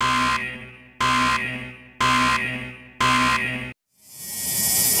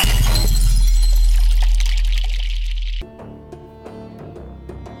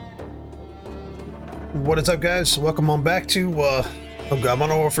what is up, guys? Welcome on back to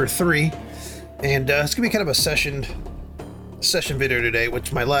Modern Warfare 3, and it's gonna be kind of a session video today.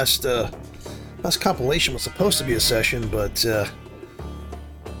 Which my last compilation was supposed to be a session, but I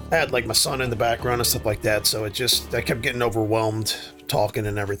had like my son in the background and stuff like that, so I kept getting overwhelmed talking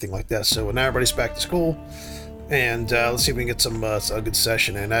and everything like that. So now everybody's back to school, and let's see if we can get a good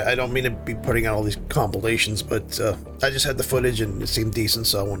session. And I don't mean to be putting out all these compilations, but I just had the footage and it seemed decent,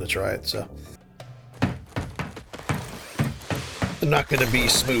 so I wanted to try it. So I'm not going to be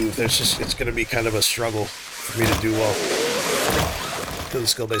smooth. It's going to be kind of a struggle for me to do well. To the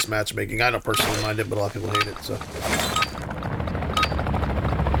skill-based matchmaking. I don't personally mind it, but a lot of people hate it. So,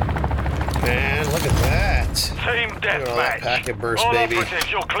 and look at that. Team deathmatch. Packet burst, all baby.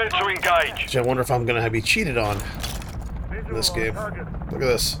 operatives, you're clear to engage. Which I wonder if I'm going to be cheated on in this game. Look at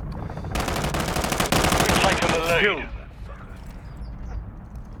this. We've taken the lead.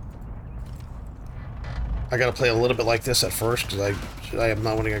 I gotta play a little bit like this at first, because I am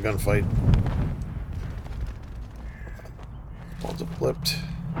not winning a gunfight. Balls are flipped.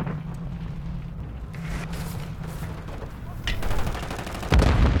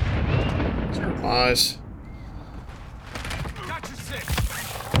 Screw my eyes.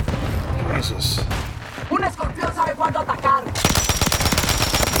 Jesus.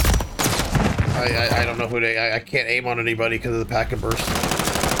 I don't know who I can't aim on anybody because of the packet burst.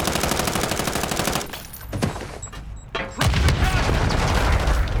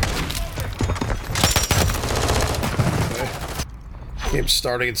 Keeps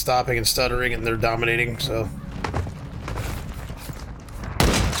starting and stopping and stuttering, and they're dominating, so.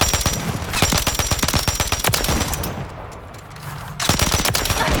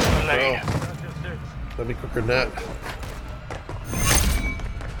 Oh. Let me quicker than that.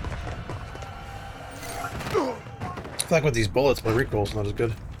 I feel like with these bullets, my recoil's not as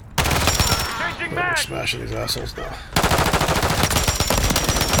good. We're smashing these assholes now.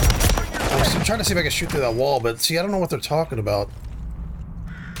 I'm trying to see if I can shoot through that wall, but see, I don't know what they're talking about.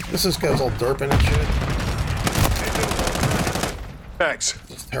 This guy's all derping and shit. Thanks.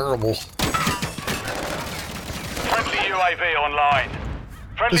 It's terrible. Friendly UAV online.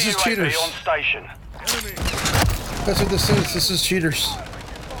 Friendly This is UAV cheaters. on station. That's what this is. This is cheaters.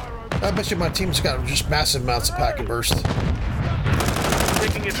 I bet you my team's got just massive amounts of packet burst.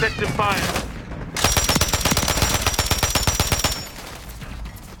 Taking effective fire.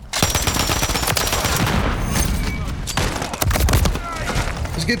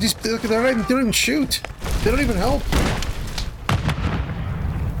 Get these. Look, they don't even shoot. They don't even help.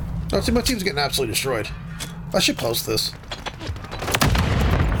 Oh, see, my team's getting absolutely destroyed. I should post this.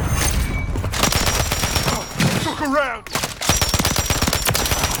 Look around.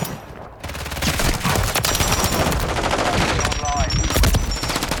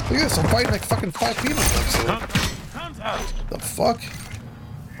 Look at this. I'm fighting like fucking 5 people. The fuck?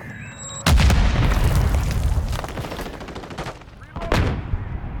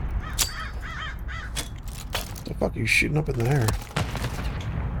 The fuck are you shooting up in the air?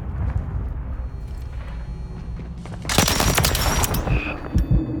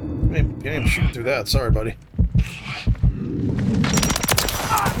 You ain't even shooting through that. Sorry, buddy.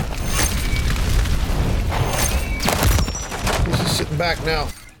 He's just sitting back now.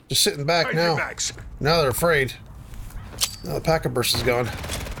 Just sitting back now. Now they're afraid. Now the packet burst is gone.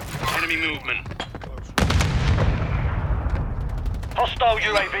 Enemy movement. Hostile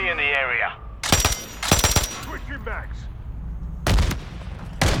UAV in the area. Switching backs.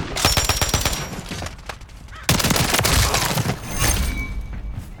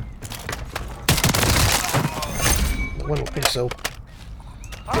 I don't think so.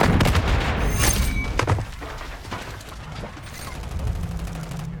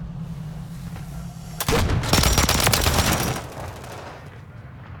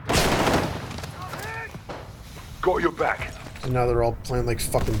 Got your back. And now they're all playing like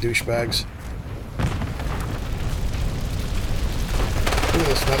fucking douchebags. Look at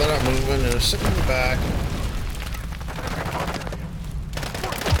this, now they're not moving, they're sitting in the back.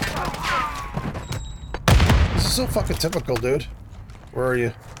 This is so fucking typical, dude. Where are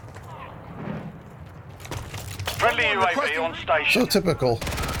you? Friendly UAV on station. So typical.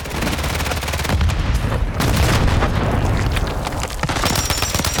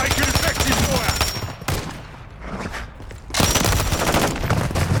 Take an effective fire.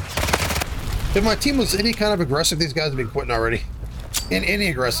 If my team was any kind of aggressive, these guys would be quitting already. Any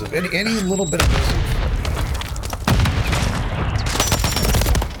aggressive, any little bit aggressive.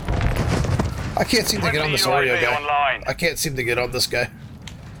 I can't seem to get on this Oreo guy. I can't seem to get on this guy.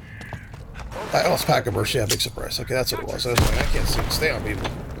 Oh, it's packet burst. Yeah, big surprise. Okay, that's what it was. I was like, I can't seem to stay on people.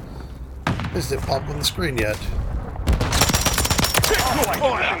 This didn't pop on the screen yet.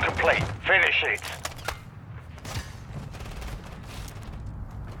 Mission complete. Finish it.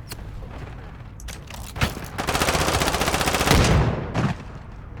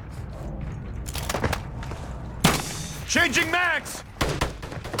 Changing mags!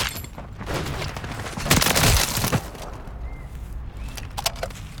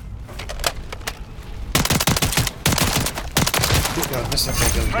 Oh god, this stuff's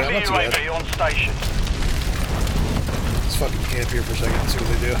like guns. Friendly Not too bad. UAV on station. Let's fucking camp here for a second and see what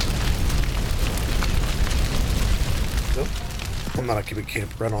they do. Nope. I'm not keeping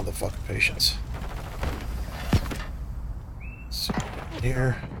camp. Run all the fucking patience. So,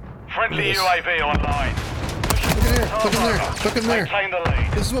 here. Friendly Yes. UAV online. Look in there. Look in there. Look in there. Maintain the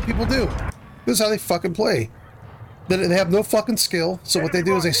lead. This is what people do. This is how they fucking play. They have no fucking skill, so what they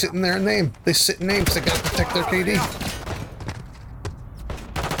do is they sit in there and name. They sit and name because they gotta protect their KD.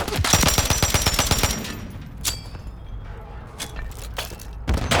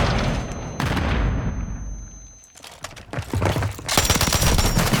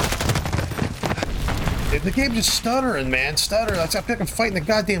 The game just stuttering, man. Stutter. I feel like I'm fighting the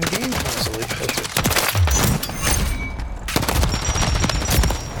goddamn game constantly.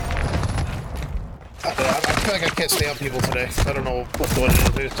 I feel like I can't stay on people today. I don't know what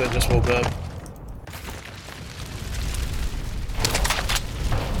it is. I just woke up.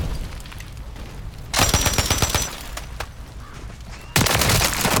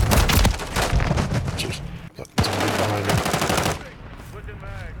 Just fucking somebody behind me.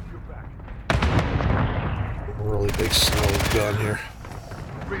 A really big snow gun here.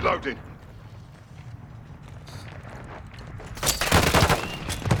 Reloading.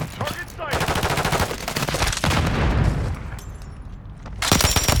 Target sighted.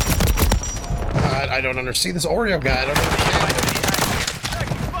 I don't understand this Oreo guy. I don't understand.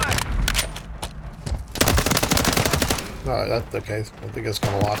 That's okay. I think it's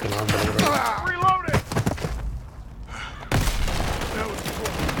kind of locking on, but whatever. Reloading.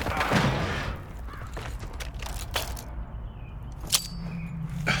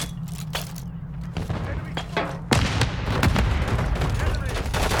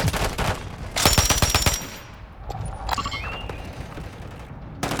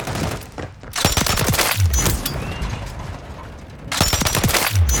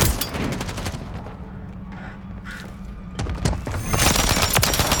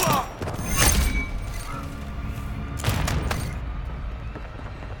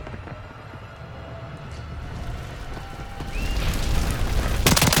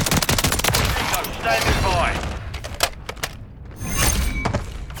 Standing by.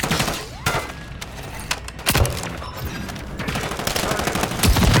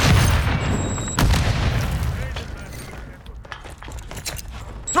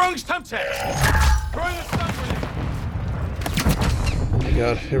 Throwing stump test. Throwing a stun grenade. Oh my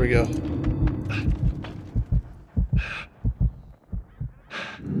god, here we go.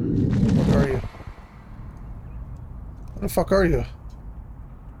 Where are you? Where the fuck are you?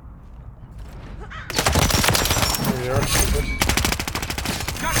 There you are, stupid.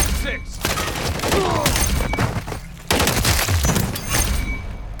 Got the 6.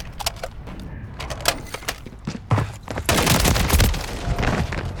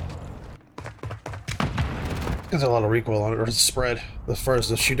 There's a lot of recoil on it, or it's spread as far as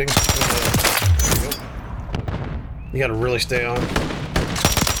the shooting. There you go. You gotta really stay on.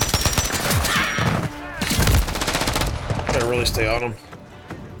 Gotta really stay on them.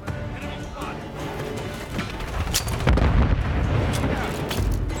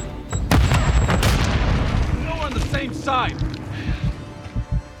 No, we're on the same side.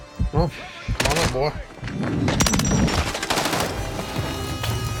 Well, come on up, boy.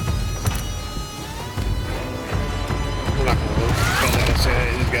 We're not gonna move. Like I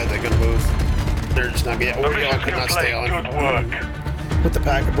said, these guys ain't gonna move. They're just not gonna get. Orion could not stay on. Good work. With the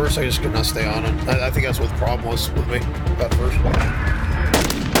packet burst, I just could not stay on it. I think that's what the problem was with me at first.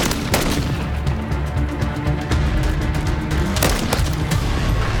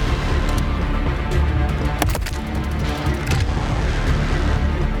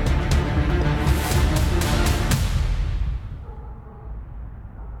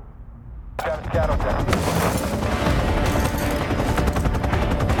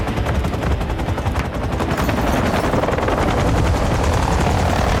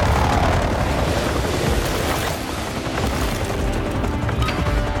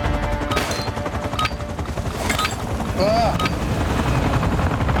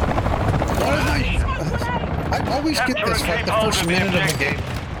 I always get this like the first minute of the game.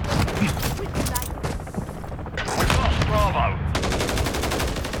 Lost Bravo.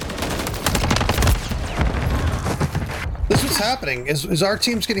 What's happening? Is our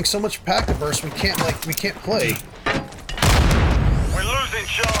team's getting so much packet burst we can't play. We're losing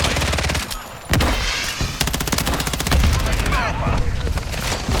Charlie. Taking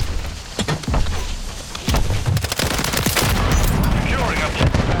Alpha. Securing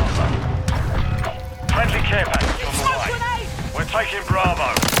objective Alpha. Friendly care package on the way. We're taking Bravo.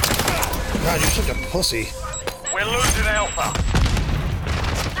 God, you're such a pussy. We're losing Alpha.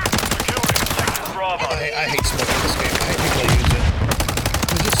 Securing objective Bravo. I hate smoking this game. I hate people that use it.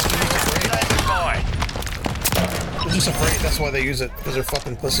 They're just afraid. Standing by. They're just afraid. That's why they use it. Because they're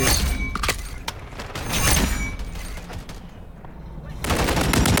fucking pussies.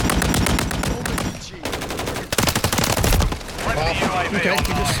 Friendly UAV Okay, you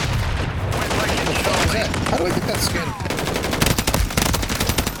online. just... We're taking What the fuck is Charlie. that? How do I get that skin?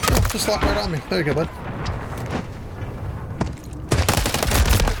 Oh, just lock right on me. There you go, bud.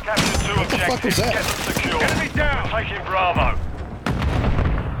 Capture two the fuck was objectives. that? Get them secure. Enemy down. Taking Bravo.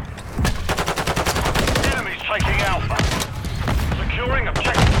 Enemies taking Alpha. Securing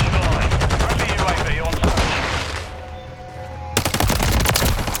objective Charlie. Friendly UAV on station.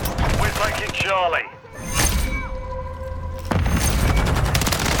 We're taking Charlie.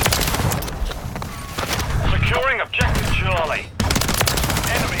 Securing objective Charlie.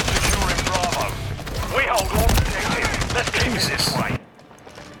 Enemy securing Bravo. We hold all objectives. Let's keep it this way.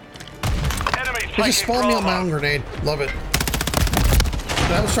 Enemies He taking just spawned me on my Bravo. own grenade. Love it.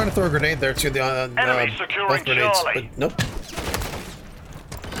 I was trying to throw a grenade there too. The Enemy securing both grenades, Charlie. but nope.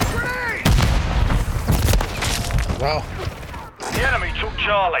 Wow. The enemy took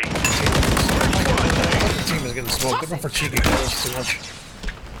Charlie. The team is getting smoked. They're going for cheeky kills too much.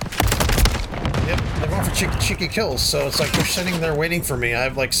 Yep, they're going for cheeky kills. So it's like they're sitting there waiting for me. I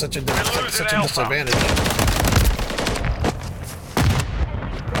have like such a disadvantage.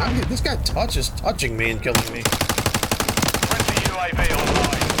 This guy touching me and killing me. Friendly UAV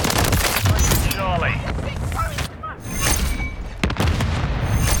online. Taking Charlie.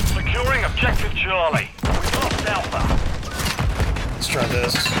 Securing objective Charlie. We've lost Alpha. Let's try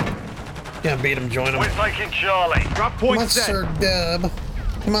this. Can't beat him, join him. We're taking Charlie. Drop Come point on, set. Sir Dub.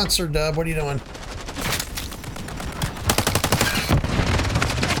 Come on, Sir Dub. What are you doing?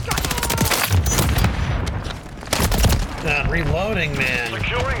 Not reloading, man.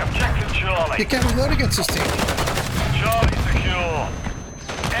 Securing objective Charlie. You can't reload against this team. Charlie secure.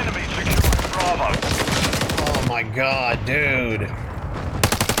 Enemy securing Bravo. Oh my god, dude.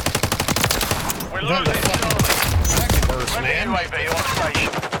 We're That losing fucking Charlie. packet burst, Friendly man. UAV on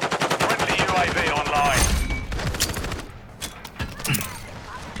station. Friendly UAV online.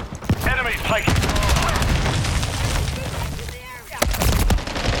 Enemies taking Bravo.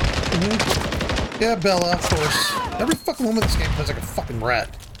 Yeah, Bella, of course. Every fucking woman in this game plays like a fucking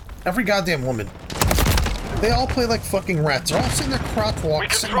rat. Every goddamn woman. They all play like fucking rats. They're all sitting there crotch We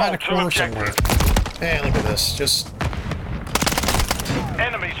walk, sitting behind a control corner two somewhere. objectives. Hey, look at this. Just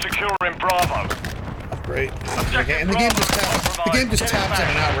Enemy securing Bravo. great. And the game just taps in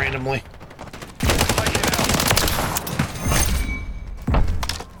and out randomly. Taking out.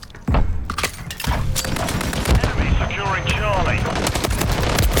 Enemy securing Charlie.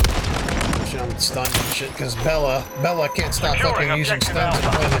 Shit, I'm stunned and shit because Bella can't stop Securing fucking using objective stuns and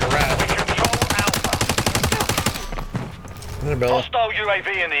Alpha. playing like a We rat. control Alpha. There, Bella. Hostile UAV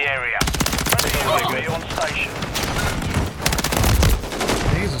in the area. Friendly UAV on station.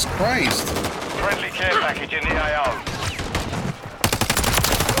 Jesus Christ. Friendly care package in the AO.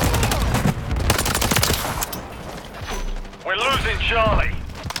 We're losing Charlie.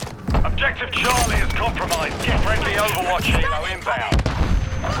 Objective Charlie is compromised. Get friendly Overwatch helo inbound.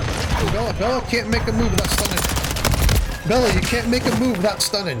 Bella can't make a move without stunning. Bella, you can't make a move without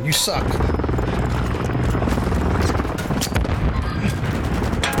stunning. You suck.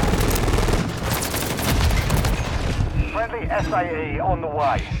 Friendly SAE on the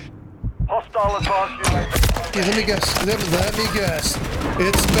way. Hostile advanced UAV. Okay, let me guess. Let me guess.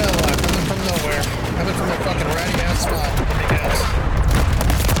 It's Bella coming from nowhere. Coming from a fucking ratty ass spot. Let me guess.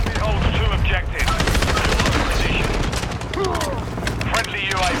 It holds two objectives. Friendly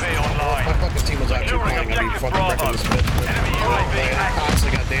UAV My online. fucking team was actually Securing playing to be objective fucking wrecking Bravo. this bit. Enemy Oh, UAV man, I active.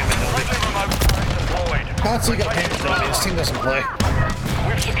 constantly got damaged on me. Friendly remote fire deployed. Constantly got damaged on me. This team doesn't play.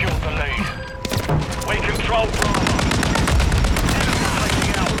 We've secured the lead. We control Bravo. Enemy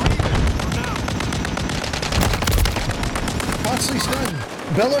taking out. Constantly stunned.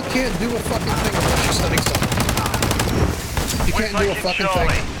 Bella can't do a fucking thing unless she's stunning something. You We're can't do a taking fucking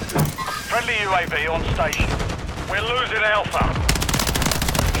Charlie. thing. Friendly UAV on station. We're losing Alpha.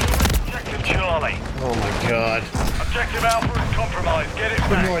 Objective Charlie. Oh my god. Objective Alpha is compromised. Get it I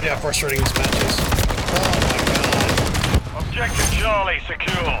have no back. idea how frustrating this match is. Oh my god. Objective Charlie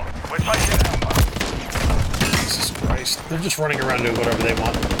secure. We're taking Alpha. Jesus Christ. They're just running around doing whatever they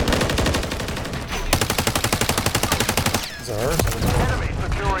want. Is that ours? I don't know. Enemy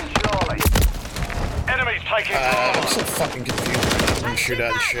securing Charlie. Enemies taking I'm Bravo. so fucking confused right now when you shoot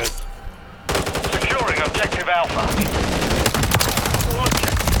at and shit. Securing Objective Alpha. All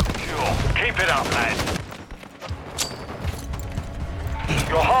objectives secure. Keep it up, lads.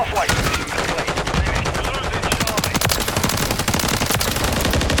 You're halfway to mission complete. We're losing Charlie.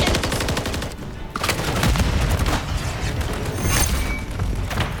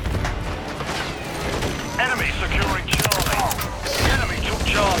 Enemy securing Charlie. Enemy took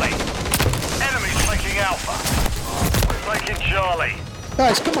Charlie. Enemy's taking Alpha. We're taking Charlie.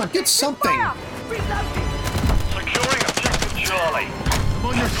 Guys, come on, get something! Securing Objective Charlie. I'm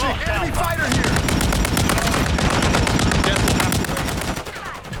on your Lost shit. Enemy Alpha. fighter here. Death will have to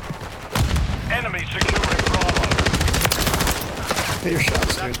Enemy securing Bravo. Get your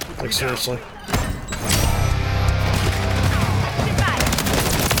shots, dude. Like, seriously.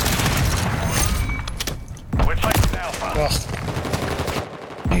 We're taking Alpha. Ugh.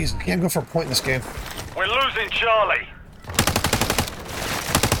 Jeez, you can't go for a point in this game. We're losing Charlie.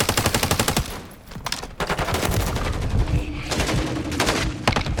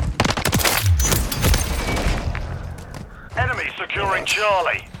 Enemy securing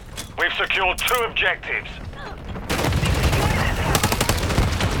Charlie. We've secured 2 objectives.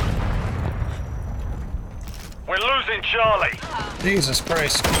 We're losing Charlie. Jesus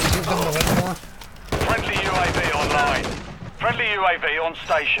Christ. Can you give them a little more? Friendly UAV online. Friendly UAV on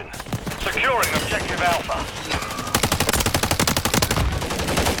station. Securing Objective Alpha.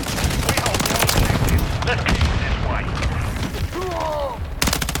 We hold all objectives. Let's keep it this way.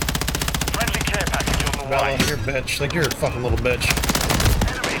 Friendly care package on the Bella, way. you're a bitch. Like, you're a fucking little bitch.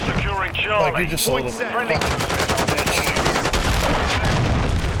 Enemy securing Charlie. Like, you're just a little Friendly, fucking bitch.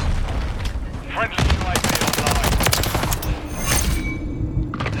 friendly UAV online.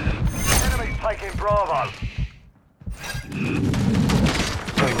 Enemy taking Bravo. Oh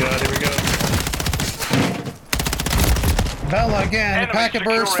my god, here we go. Bella again, Enemy packet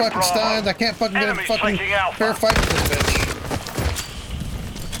burst, securing fucking Bravo. stuns. I can't fucking get a Enemy's fucking taking Alpha. fair fight with this bitch.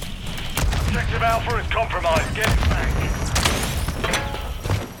 Objective Alpha is compromised. Get it back.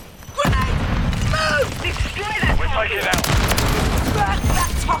 Grenade! Move! Destroy that We're target! taking Alpha. Burn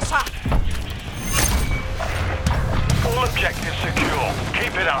that tosser! All objectives secure.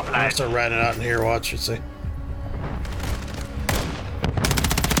 Keep it up, I'm gonna lads. start ratting it out in here, watch, you see.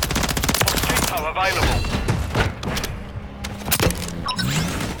 Depot available.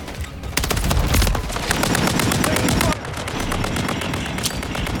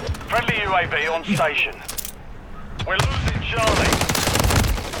 Friendly UAV on station. We're losing Charlie.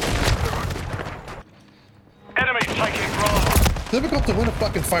 Enemies taking Bravo. Difficult to win a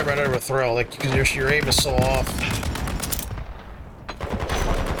fucking fight right out of a throw, like, because your aim is so off.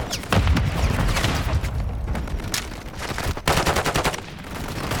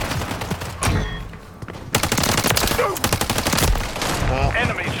 Well,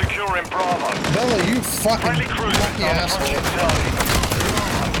 Enemy securing Bravo. Bella, you fucking Friendly cruisers lucky are approaching asshole. Charlie.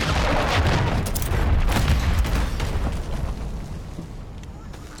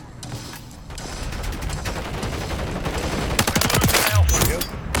 We're losing Alpha.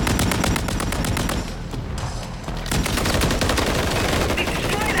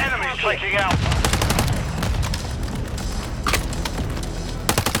 Enemies taking Alpha.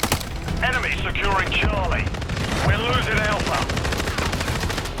 Enemy securing Charlie. We're losing Alpha.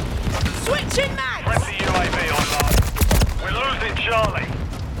 Switching mag! Friendly UAV online. We're losing Charlie.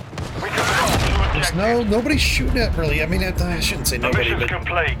 We control 2 objectives. Nobody's shooting at really. I mean, I shouldn't say The nobody, mission's but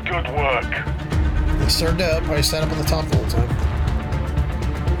complete. Good work. they started out. Probably sat up on the top the whole time.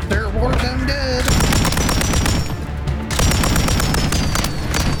 They're wartime dead.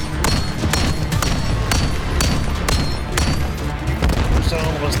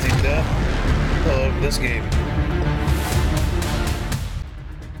 Zone was the death of this game.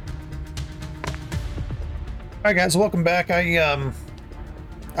 Alright guys, welcome back. I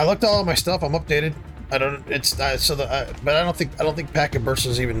looked at all of my stuff. I'm updated. I don't. It's but I don't think Packet Burst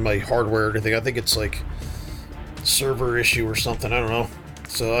is even my hardware or anything. I think it's like server issue or something. I don't know.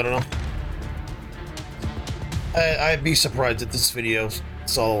 So I don't know. I'd be surprised if this video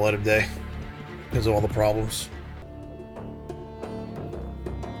saw the light of day because of all the problems.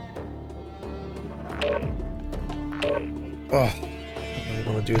 Oh, I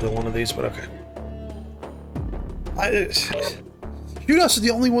don't want to do one of these, but okay. UDOS is the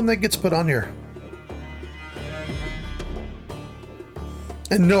only one that gets put on here.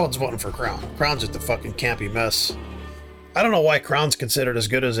 And no one's voting for Crown. Crown's just a fucking campy mess. I don't know why Crown's considered as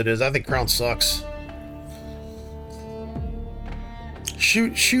good as it is. I think Crown sucks.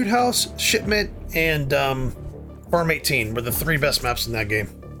 Shoot House, Shipment, and Farm 18 were the 3 best maps in that game.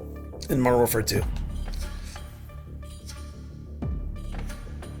 In Modern Warfare 2.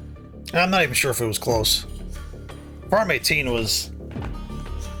 And I'm not even sure if it was close. Farm 18 was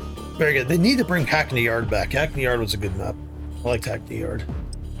very good. They need to bring Hackney Yard back. Hackney Yard was a good map. I liked Hackney Yard.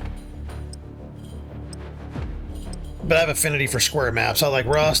 But I have affinity for square maps. I like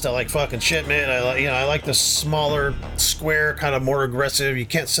Rust. I like fucking Shipment. I like the smaller, square, kind of more aggressive. You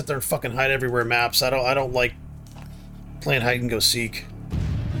can't sit there and fucking hide everywhere maps. I don't like playing hide and go seek.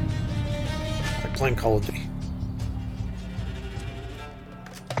 I like playing Call of Duty.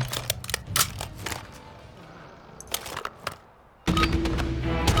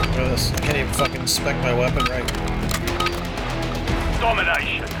 Look at this. I can't even fucking spec my weapon right.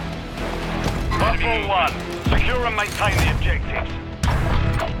 Domination. Buffalo 1. Secure and maintain the objectives.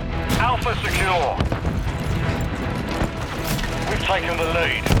 Alpha secure. We've taken the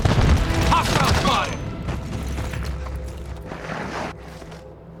lead. Hostile spotted!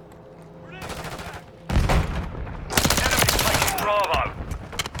 Enemy taking Bravo.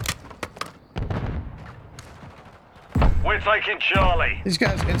 We're taking Charlie. These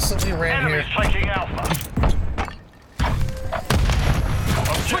guys instantly ran Enemies here. taking Alpha.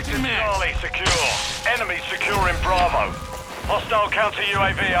 Objective Charlie secure. Enemy securing Bravo. Hostile counter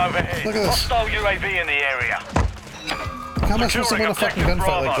UAV overhead. Look at this. Hostile UAV in the area. How am I supposed to win a fucking Securing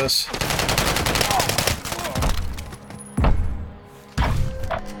gunfight like Bravo. this?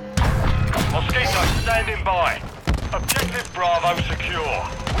 Mosquito standing by. Objective Bravo secure.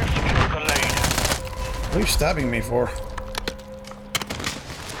 We've secured the lead. What are you stabbing me for?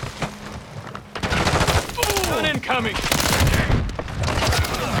 Gun incoming!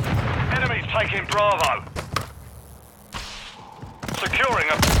 Enemies taking Bravo. Securing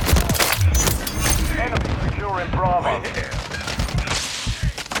a... Enemy securing Bravo.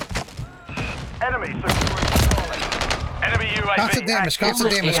 Enemy securing Charlie. Enemy UAV. Constant damage,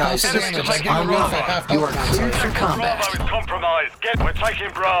 constant damage, constant Enemies damage. I taking get rid of Bravo. half You are health. cleared for combat. Bravo is compromised. We're taking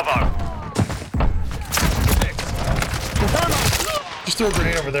Bravo. Just threw a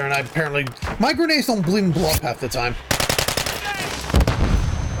grenade over there and I apparently... My grenades don't even blow up half the time.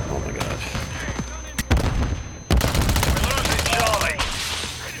 Oh my god. We're losing Charlie.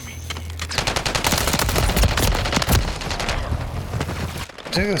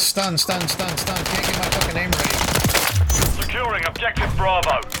 Take this. Stun. Can't get my fucking aim ready. Securing objective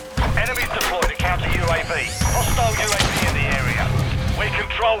Bravo. Enemies deployed to counter UAV. Hostile UAV in the area. We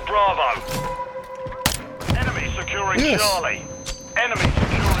control Bravo. Enemy securing Yes. Charlie. Enemy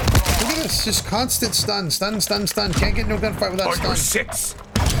securing Look Bravo. at this. Just constant stun. Can't get no gunfight without On your stun. 6!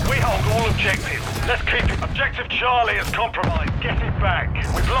 We hold all objectives. Let's keep it. Objective Charlie is compromised. Get it back.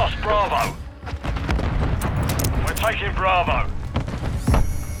 We've lost Bravo. We're taking Bravo.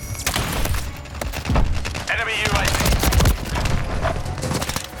 Enemy UAV.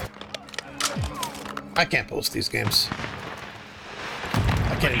 I can't post these games.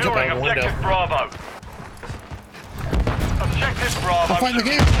 I can't even jump Securing out of the window. objective Bravo. Objective Bravo. I'm fighting the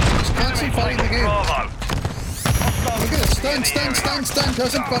game. Just constantly fighting the game. Bravo. Look at this. Stun.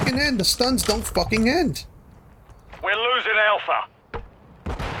 Doesn't fucking end. The stuns don't fucking end. We're losing Alpha.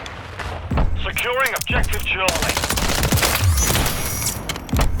 Securing objective Charlie.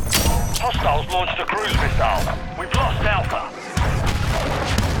 Hostiles launched a cruise missile. We've lost Alpha.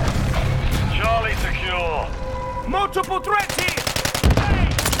 Charlie secure. Multiple threats here!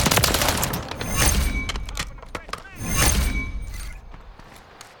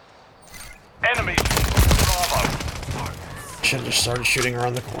 Enemies Bravo. Should have just started shooting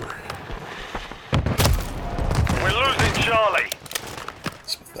around the corner. We're losing Charlie.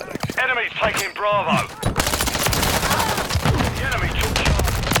 It's pathetic. Enemies taking Bravo. The enemy took Charlie.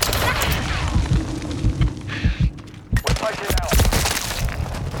 We're taking Alpha.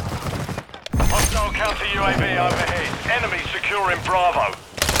 Hostile counter UAV overhead. Enemy securing Bravo.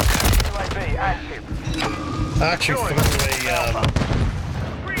 UAV active. I actually threw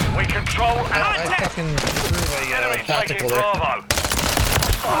We control I Alpha. fucking threw a Enemy tactical taking there. Bravo.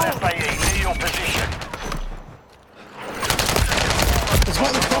 Hostile FAE near your position. Let's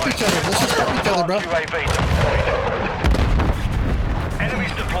fuck each other. Let's just fuck each other, bro. UAV deployed.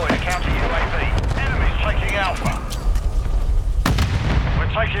 Enemies deployed to counter UAV. Enemies taking Alpha.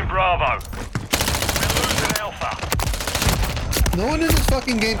 We're taking Bravo. We're losing Alpha. No one in this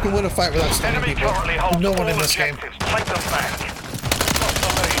fucking game can win a fight without stunning Enemy people. currently holds No all one in this game. objectives. Take them back. Lost the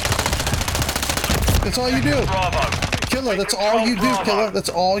lead. That's all you do. Bravo. Killer, that's all you do, Killer. That's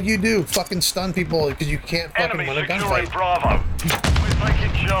all you do. Fucking stun people because you can't fucking Enemy win a securing gunfight. Bravo. We're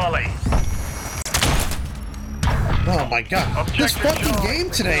taking Charlie. Oh my god. This Objective fucking Charlie game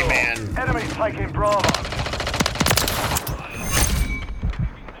today, secure. man. Enemy's taking Bravo.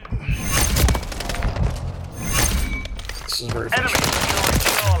 This is very Enemy frustrating. securing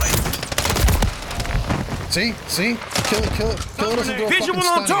Charlie. See? See? Killer doesn't do a Visual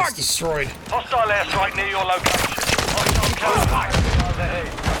fucking on stun, he gets target. destroyed. Hostile airstrike near your location. Hostile counter.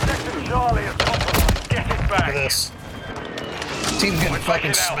 Objective Charlie is compromised. Get it Look at back. this. Team's getting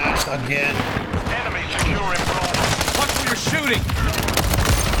fucking taking out. smashed again. Enemy securing Bravo. Watch where you're shooting.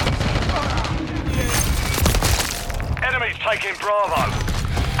 Enemies taking Bravo.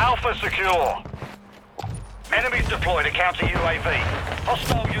 Alpha secure. Enemies deployed to counter UAV.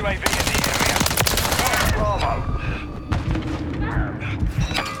 Hostile UAV in the area. Bravo.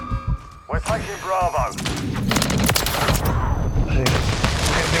 We're taking Bravo.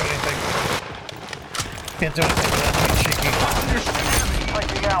 Can't do anything. Can't do anything without being cheeky. Enemies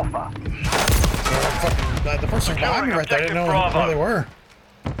taking Alpha. The person behind me right there, I didn't know where they were.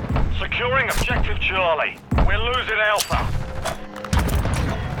 Securing objective Charlie. We're losing Alpha.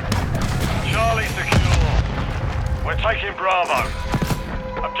 Charlie secure. We're taking Bravo.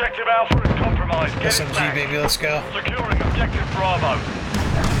 Objective Alpha is compromised. Get it SMG, back. baby, let's go. Securing objective Bravo.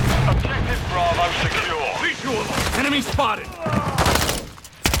 Objective Bravo secure. Enemy spotted.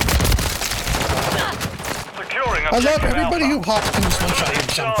 Securing I love objective everybody who Alpha. hops can just one-shot you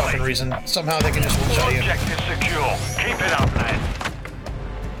for some fucking reason. Somehow they can just one-shot you. Objective secure. Keep it up, man.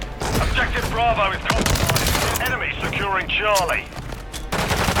 Objective Bravo is compromised. Enemy securing Charlie.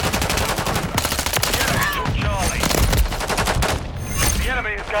 Enemy took Charlie. The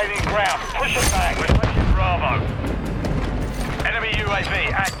enemy is gaining ground. Push it back. We're taking Bravo. Enemy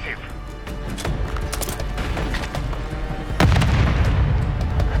UAV active.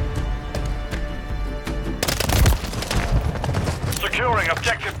 Securing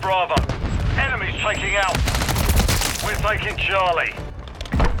objective Bravo. Enemies taking out. We're taking Charlie.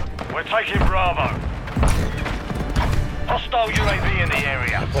 We're taking Bravo. Hostile UAV in the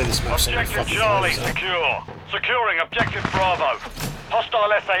area. Play this map so many Objective fucking Charlie times, secure. Securing objective Bravo.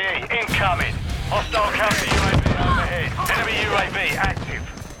 Hostile SAE incoming. Hostile counter UAV overhead. Enemy UAV active.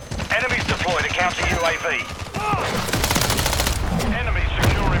 Enemies deployed to counter UAV. Enemy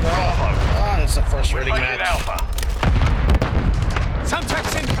securing Bravo. Ah, it's a frustrating Taking match. Alpha.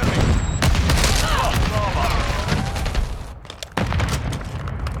 Thumbtacks incoming. Lost Bravo.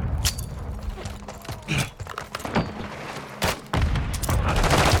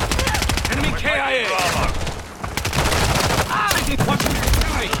 Enemy KIA. Bravo. Watch where you're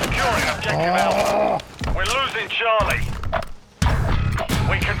shooting. Securing objective Alpha. We're losing Charlie.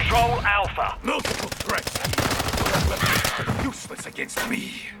 We control Alpha. Multiple threats. Useless against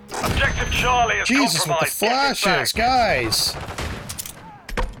me. Objective Charlie is Jesus, with the compromised. Get it flashes, back. guys.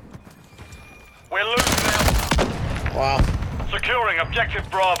 We're losing Alpha. Wow. Securing objective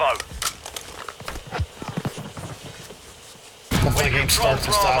Bravo. Nothing the game starts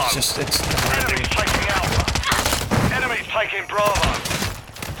and stops, just it's never Enemies ending. taking Alpha. Enemies taking Bravo.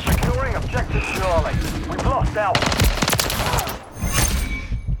 Securing objective Charlie. We've lost Alpha.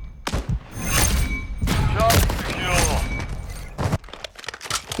 Charlie secure.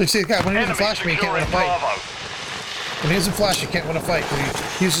 You see the guy, when he doesn't Enemy flash me, he can't win a securing fight. Bravo. When he doesn't flash, you can't win a fight because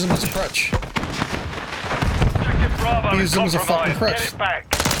he uses him as a crutch. Objective Bravo He is used him as a fucking compromised. crutch. Get it back.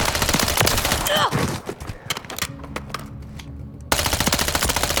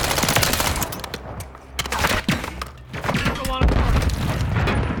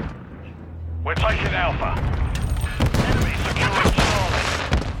 We're taking Alpha. Enemy securing Charlie.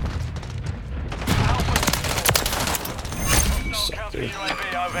 Alpha Suck, counter dude.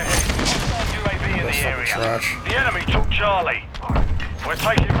 UAV overhead. Hostile UAV in That's the fucking area. trash. The enemy took Charlie. We're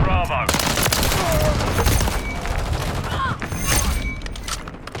taking Bravo.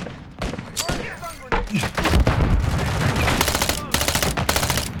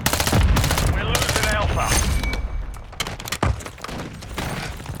 We're losing Alpha.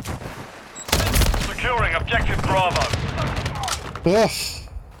 Securing objective Bravo. Ugh.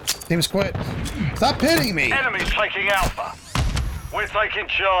 Team's quit. Stop hitting me. Enemies taking Alpha. We're taking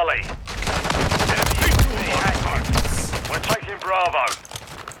Charlie. Enemy active. We're taking Bravo.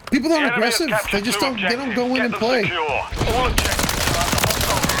 People The aren't enemy has aggressive. captured They just two don't. They don't objectives. go in Get and them play. secure. All objectives are under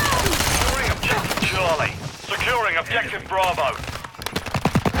hostile. Securing objective Charlie. Securing objective Bravo.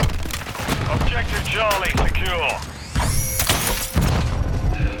 Objective Charlie secure.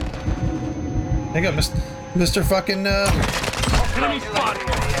 There you go, Mr. Fucking. Enemy spotted. In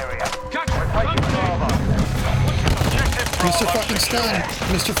the area. Gotcha. Taking Bravo. Objective Mr. fucking stun.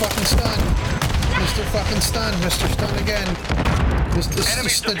 Mr. fucking stun. Mr. fucking stun. Mr. Stun again.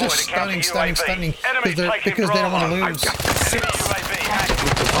 They're just stunning. Because they don't want to lose.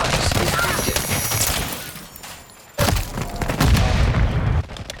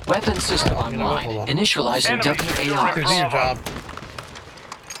 Weapon system online. Initializing Good, do your WAR. job.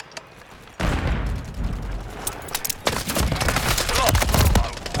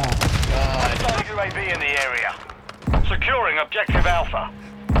 UAV in the area. Securing objective Alpha.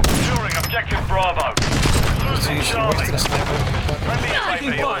 Securing objective Bravo. Losing Charlie. Friendly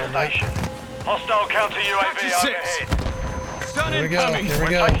UAV on station. Hostile counter UAV overhead. Stun Here we go. incoming. Here we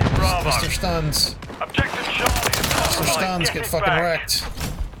go. taking Bravo. Mr. Stuns. Objective Charlie is Mr. compromised. Stuns get it fucking back. wrecked.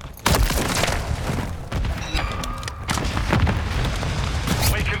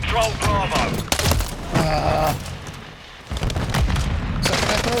 We control Bravo. Something,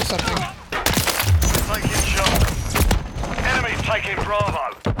 I throw something. Taking Charlie. Enemies taking Bravo.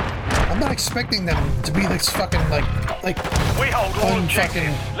 I'm not expecting them to be this fucking like We hold all Unfucking,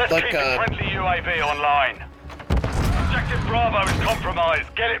 objectives. Let's like, keep the friendly UAV online. Objective Bravo is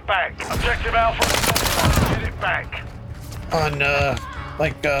compromised. Get it back. Objective Alpha is compromised. Get it back. on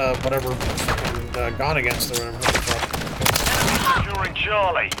whatever Gone Against or whatever. the fuck. Securing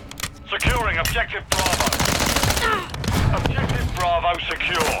Charlie. Securing Objective Bravo. Objective Bravo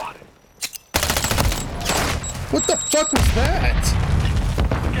secure. What the fuck was that?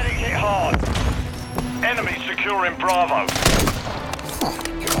 Getting hit hard. Enemy securing Bravo. Oh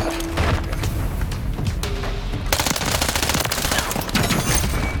god.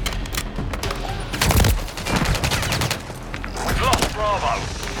 We've lost Bravo.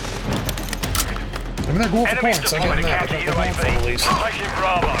 I mean, they're going for Enemies points. I get deployed to that. counter They're going for them at UAV. least. Taking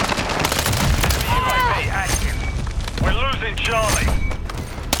Bravo. Enemy UAV active. We're losing Charlie.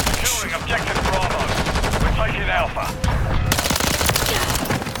 Securing Objective Bravo. We're taking Alpha.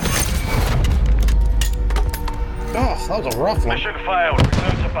 Oh, that was a rough one. Mission failed.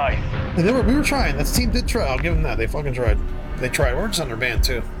 Return to base. And we were trying. That team did try. I'll give them that. They fucking tried. They tried. We're just under ban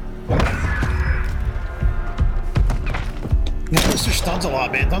too. Yeah, Mr. Stuns a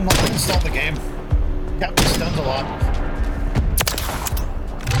lot, man. Don't uninstall the game. Captain Stuns a lot.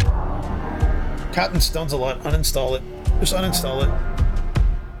 Captain Stuns a lot. Uninstall it. Just uninstall it.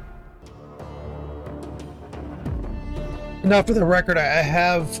 Now, for the record, I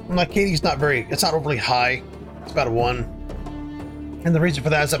have my KD's not very. It's not overly high. It's about a 1. And the reason for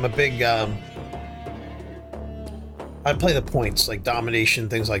that is I'm a big. I play the points, like domination,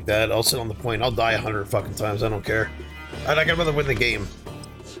 things like that. I'll sit on the point. I'll die 100 fucking times. I don't care. I'd rather win the game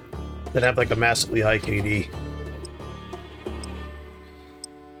than have like a massively high KD.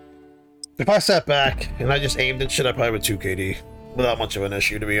 If I sat back and I just aimed at shit, I probably would 2 KD without much of an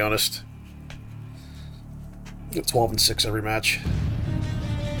issue, to be honest. Get 12 and 6 every match.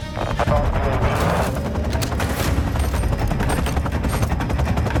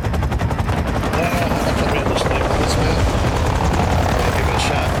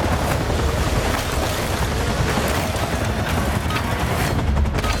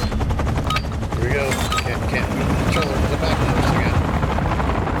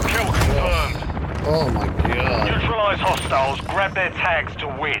 Oh my god. Neutralize hostiles, grab their tags to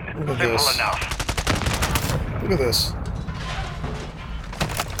win. Look at Simple this. enough. Look at this.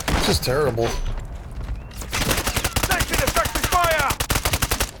 This is terrible. Taking effective fire!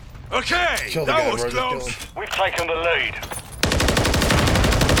 Okay, Kill the that guy, was bro. Just kill close. him. We've taken the lead.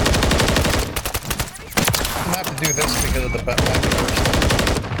 I'm gonna have to do this because of the back first.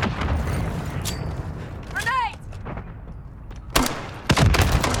 Grenade!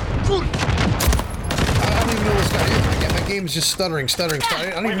 I don't even know where this guy is. My game is just stuttering. I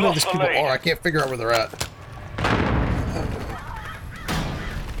don't even know where these people are. I can't figure out where they're at.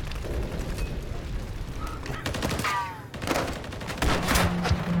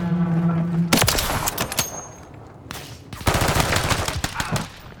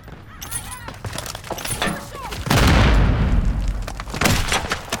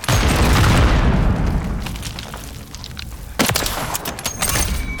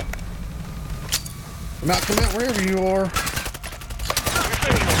 Come out wherever you are.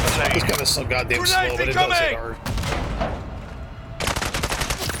 This guy is so goddamn slow, but it does hit hard.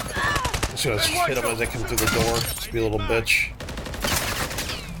 Just gonna hit him as I come through the door. Just be a little bitch.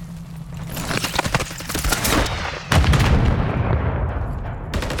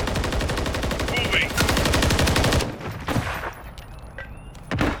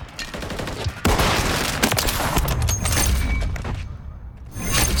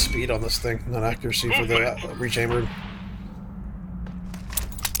 Good speed on this thing, not accuracy for the rechambered.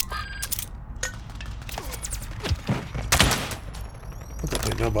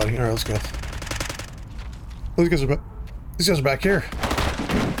 nobody. All right, let's go. These guys are back. These guys are back here.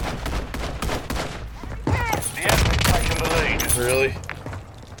 The enemy's taken the lead. Really?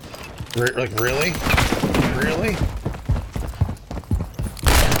 Like really? Really?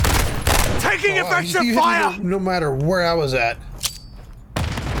 Taking Oh, wow, effective you hit me fire! no matter where I was at.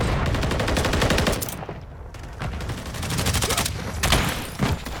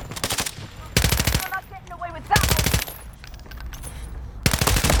 You're not getting away with that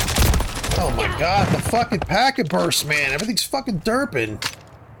one. Oh my god, the fucking packet burst, man. Everything's fucking derping.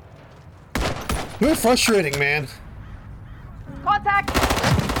 Very frustrating, man. Contact!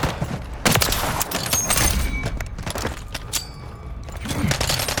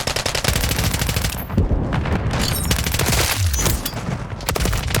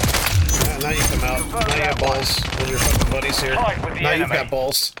 Now you come out. Now you got balls with your fucking buddies here. Tight with the Now you've enemy. got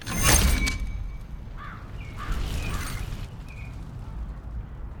balls.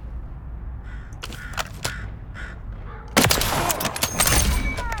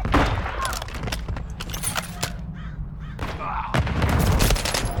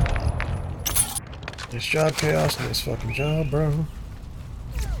 Nice job, Chaos. Nice fucking job, bro.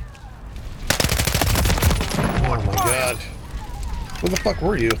 Oh my god. Where the fuck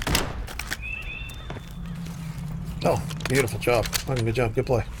were you? Oh, beautiful job. Fucking good job. Good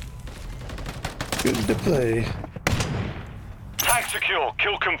play. Good to play. Tag secure.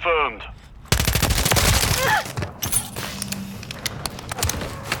 Kill confirmed.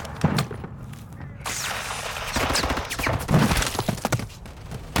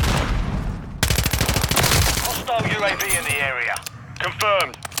 Hostile UAV in the area.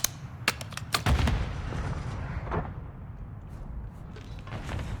 Confirmed.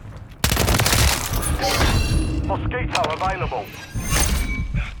 Mosquito available.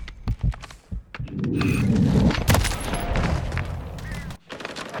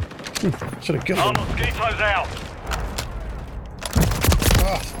 Should have killed Our him. mosquitoes out.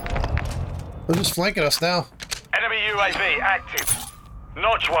 Oh. They're just flanking us now. Enemy UAV active.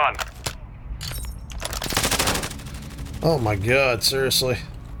 Notch one. Oh my god, seriously.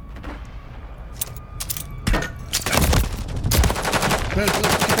 Man, keep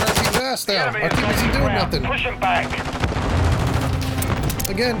our team's ass The down. enemy Our is team on isn't the doing ground. nothing. Push him back.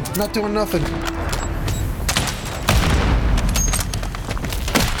 Again, not doing nothing.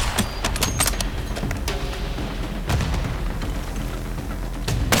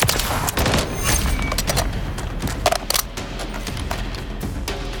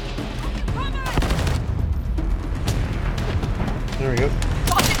 There we go.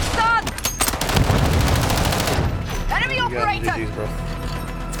 Got it, son! Enemy You got operator! GG's, bro.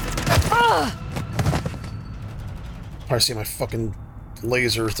 I see my fucking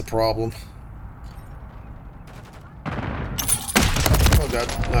laser is the problem. Oh god,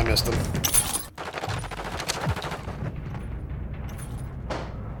 I missed him.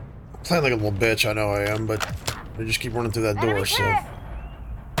 Playing like a little bitch, I know I am, but I just keep running through that door, Enemy so. here!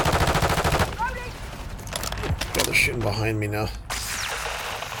 God, they're shooting behind me now.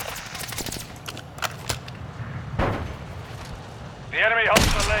 The enemy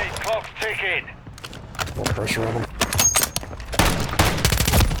holds the lead. Clock's ticking. More pressure on them.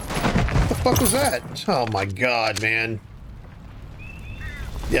 What the fuck was that? Oh my god, man.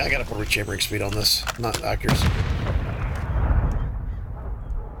 Yeah, I gotta put rechambering speed on this, not accuracy.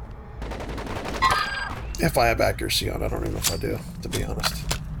 If I have accuracy on, I don't even know if I do, to be honest.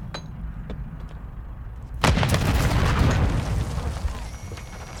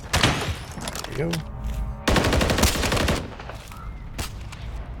 There we go.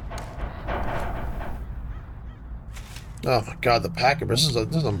 Oh my god, the packet, this is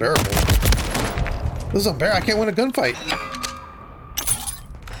unbearable. This is unbearable. I can't win a gunfight.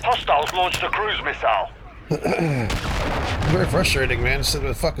 Hostiles launched a cruise missile. Very frustrating, man. Just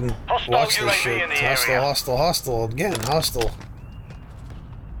to fucking Hostile watch this UAV shit. in the Hostile, area. hostile, hostile. Again, hostile.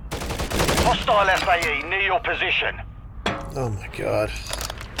 Hostile FAE near your position. Oh my god.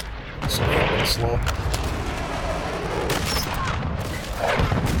 So fucking slow.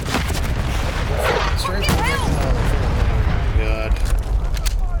 Straight oh my god.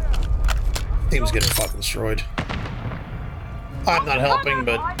 Team's getting fucking destroyed. I'm not helping,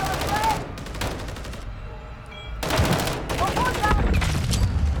 but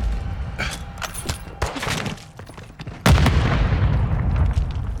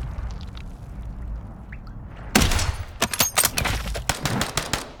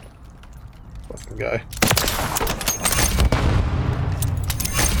fucking guy.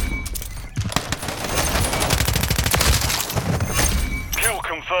 Kill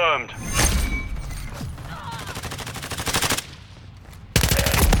confirmed.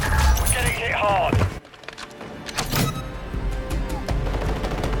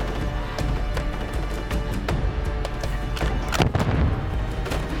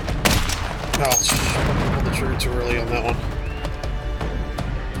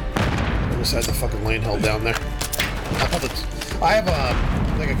 fucking lane held down there. I thought that I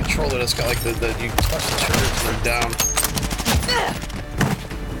have like a controller that's got like the you touch the triggers and they're down.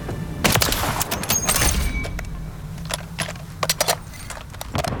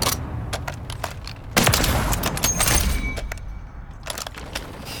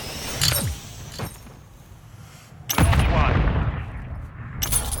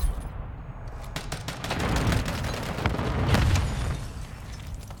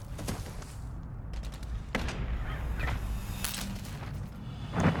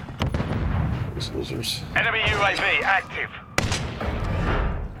 Losers. Enemy UAV active.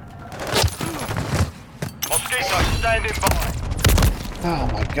 Mosquito standing by. Oh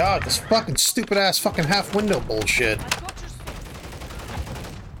my god, this fucking stupid ass fucking half window bullshit.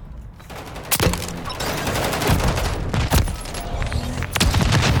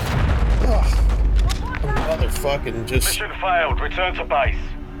 Ugh. Motherfucking just. Mission failed. Return to base.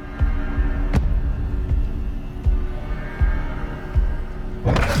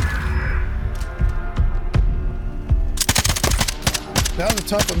 That was a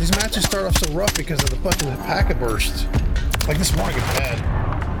tough one. These matches start off so rough because of the fucking packet burst. Like this morning, it's bad.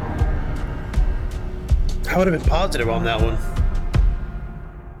 I would have been positive on that one.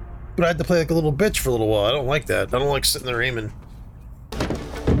 But I had to play like a little bitch for a little while. I don't like that. I don't like sitting there aiming.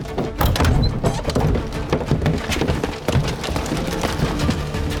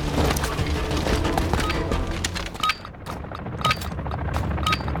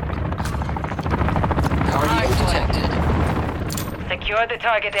 Secure the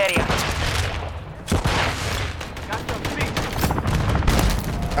target area.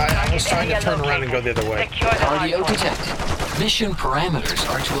 I was trying to turn around and go the other way. Cardio detected. Mission parameters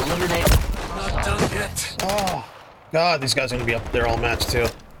are to eliminate... Not done yet. Oh, God, these guys are going to be up there all match, too.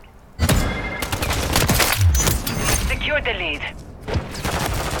 Secure the lead.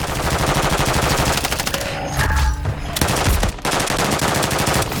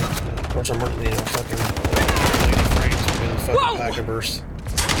 Of course, I'm running, fucking packet burst.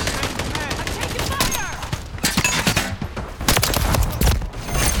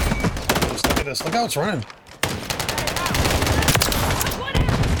 Just look at this. Look how it's running.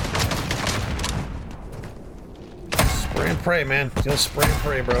 Spray and pray, man. Just spray and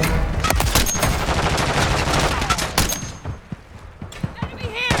pray, bro.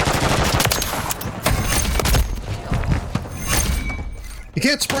 You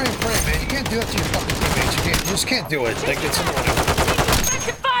can't spray and pray, man. You can't do that to your fucking teammates. You just can't do it. Like, it's annoying.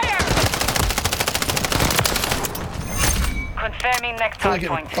 Confirming next hard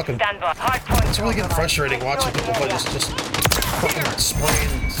point. Stand by. Hard point. It's really getting frustrating watching people play just fucking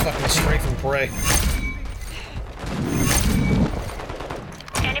spraying, fucking strafe and pray.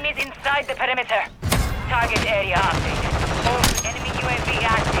 Enemies inside the perimeter. Target area update. All enemy UAV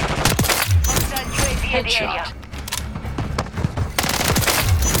active. Hostile UAV in the area.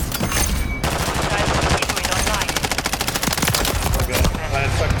 I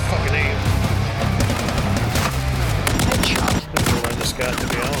had fucking aim. Headshot. This is where I just got to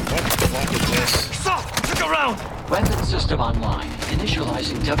be on. What the fuck is this? Stop! Look around! Weapon system online.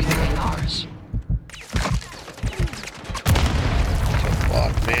 Initializing WARs.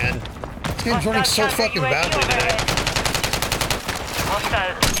 Fuck, man. This game's running so fucking badly today.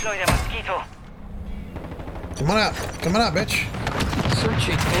 Hostile deploy the mosquito. Come on out. Come on out, bitch.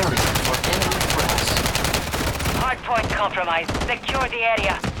 Searching area for enemy threats. Hardpoint compromised. Secure the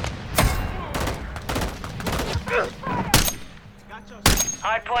area.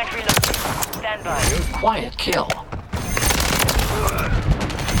 Hardpoint reloaded. Stand by. Quiet kill.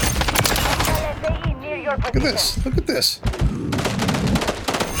 LSAE near your Look at position. this. Look at this.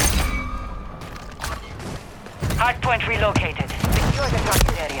 Hardpoint relocated. Secure the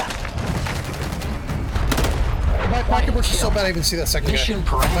target area. My packet burst is so bad I even see that second guy. Mission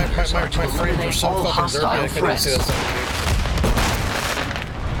parameters are to My frames are eliminate so all fucking dirty I hostile couldn't even see that threats. second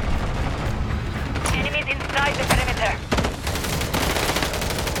Enemies inside the perimeter.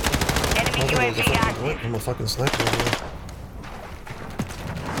 Enemy UAV active. I'm a fucking sniper. Man.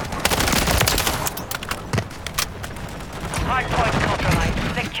 Hardpoint compromised.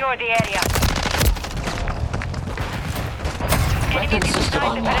 Secure the area. Weapon Enemies system inside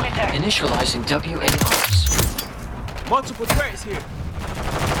the online. perimeter. Initializing WARs. Multiple threats here.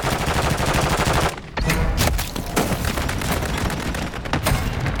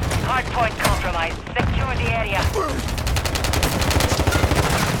 Hardpoint compromised. Secure the area.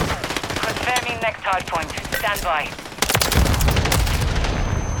 Confirming next hardpoint. Stand by.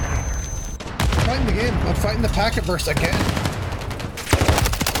 I'm fighting the game. I'm fighting the packet burst again.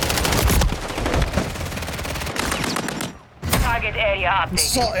 Target area update. This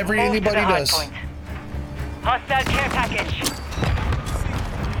is all Move to anybody the does. hardpoint. Hostile care package.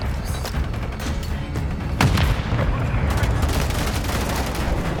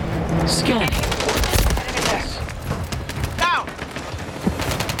 Scanning. Down!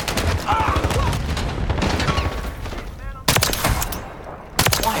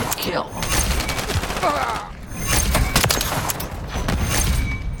 Quiet kill.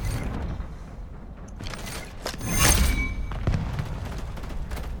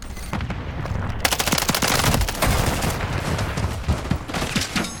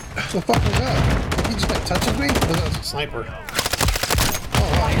 What the fuck was that? He just like touches me? Or was that a sniper?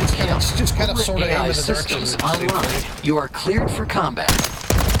 Oh, wow, he's just kind of sort of AI aiming in the direction. systems online. You are cleared for combat.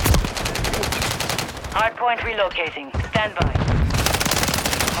 Hardpoint relocating. Stand by.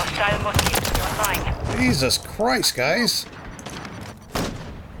 Hostile mosquito online. Jesus Christ, guys.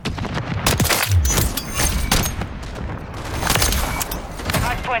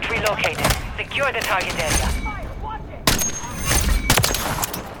 Hardpoint relocated. Secure the target area.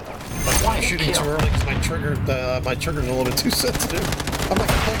 I'm shooting too early because my trigger's a little bit too sensitive. I'm like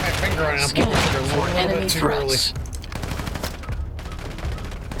putting my finger on it and I'm pulling the trigger a For little enemy bit too early. threats.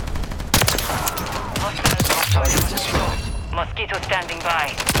 Hostile destroyed. Mosquito standing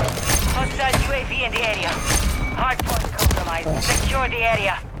by. Hostile UAV in the area. Hardpoint compromised. Secure the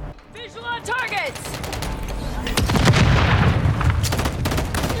area. Visual on targets!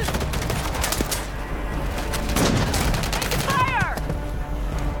 Fire!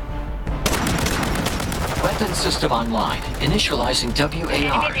 Weapon system online. Initializing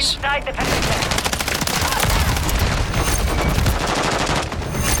Enemies WARs. inside the perimeter.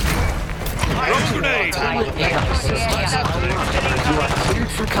 Grenade! AI systems online. You are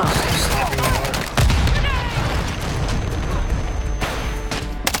cleared for combat.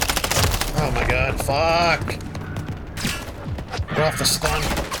 Oh my god, fuck! Get off the stun.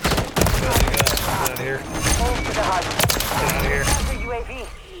 Get out of here. Move to the hardpoint. Get out of here. Counter UAV.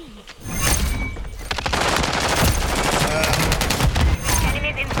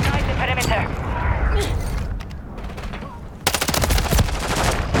 Enemies inside the perimeter.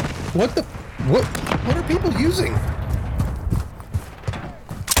 What are people using?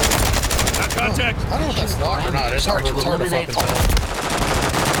 Contact! I don't know if that's locked or not. It's hard to eliminate fucking tell.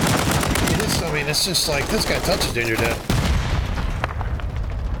 It is, I mean, it's just like, this guy touches you and you're dead.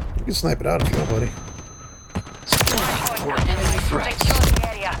 You can snipe it out if you want, buddy. Scanning for enemy threats. Secure the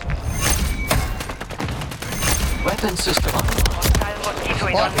area. Weapon system online. Hostile mosquito is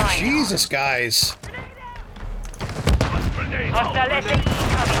Fucking online. Jesus, guys. Hostile SAE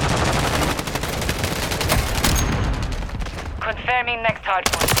incoming. Confirming next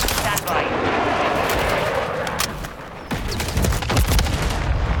hardpoint. Stand by.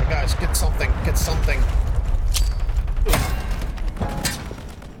 Guys, get something. Get something.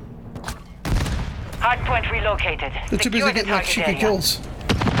 Hardpoint relocated. They're too busy Secure the getting like target cheeky area. kills.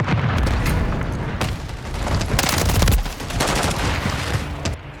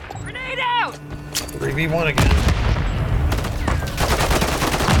 Grenade out! 3v1 again.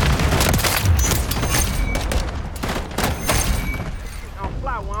 Don't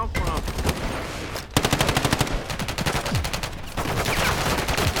fly where I'm from.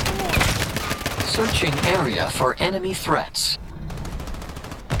 Searching area for enemy threats.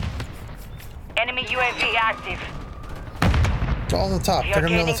 Enemy UAV active. It's all on the top. You're They're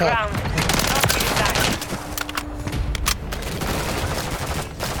gonna be on the gaining top. ground. Not be distracted.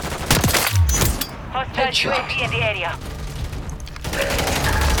 Hostile Headshot. UAV in the area.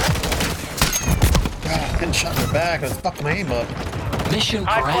 God, getting shot in the back. I was fucking my aim up. Mission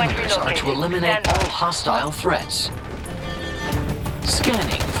Hardpoint parameters are to relocated. eliminate Stand by. all hostile threats.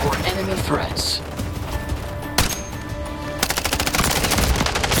 Scanning for enemy threats.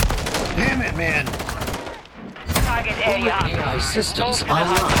 Damn it, man. Target Fully area. AI systems Move to the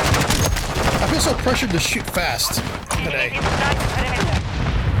online. hardpoint. I feel so pressured to shoot fast today. Enemies inside the perimeter.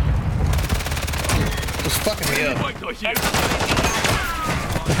 Just fucking me up. Wait till you.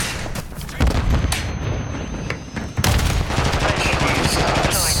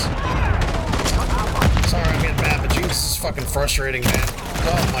 Jesus. Sorry, I'm getting mad, but Jesus is fucking frustrating, man.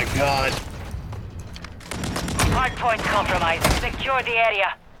 Oh my god. Hardpoint compromised. Secure the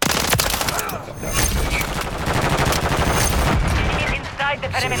area. Enemies inside the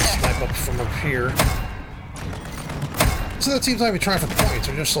So we perimeter. snipe up from up here. So that team's not even trying for points,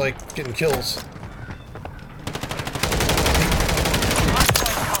 they're just like getting kills.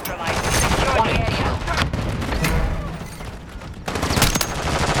 Hardpoint compromised. Secure the Quiet area. kill.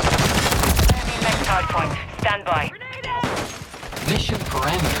 Confirming next hardpoint. Stand by. Mission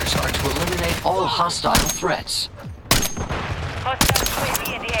parameters are to eliminate all hostile threats. Hostile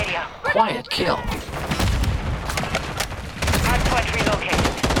UAV in the area. Quiet kill.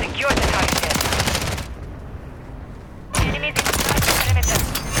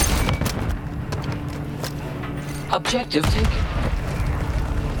 Objective taken.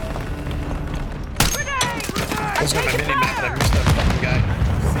 I was on my mini-map and I missed that fucking guy.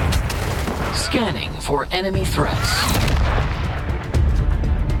 Scanning for enemy threats.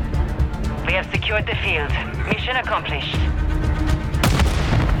 We have secured the field. Mission accomplished.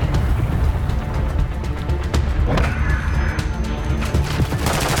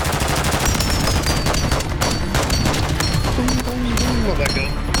 Love that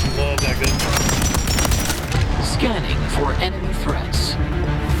gun. Love that gun. Scanning for enemy threats.